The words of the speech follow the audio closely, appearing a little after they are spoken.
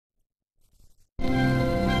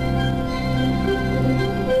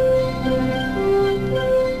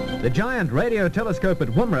The giant radio telescope at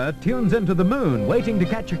Woomera tunes into the moon, waiting to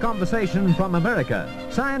catch a conversation from America.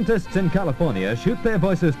 Scientists in California shoot their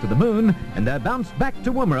voices to the moon, and they're bounced back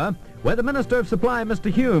to Woomera, where the Minister of Supply,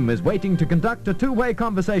 Mr. Hulme, is waiting to conduct a two-way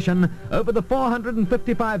conversation over the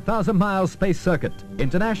 455,000-mile space circuit.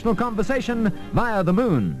 International conversation via the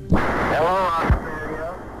moon. Hello,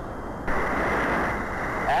 Australia.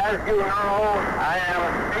 As you know, I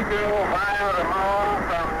am speaking via the moon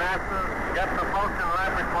from NASA's Jet Propulsion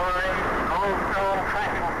Laboratory, Goldstone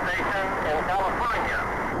Tracking Station in California.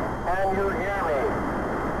 Can you hear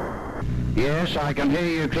me? Yes, I can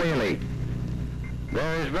hear you clearly.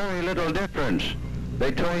 There is very little difference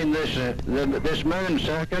between this moon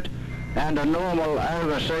circuit and a normal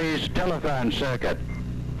overseas telephone circuit.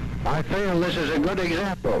 I feel this is a good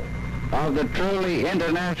example of the truly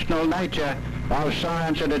international nature of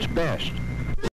science at its best.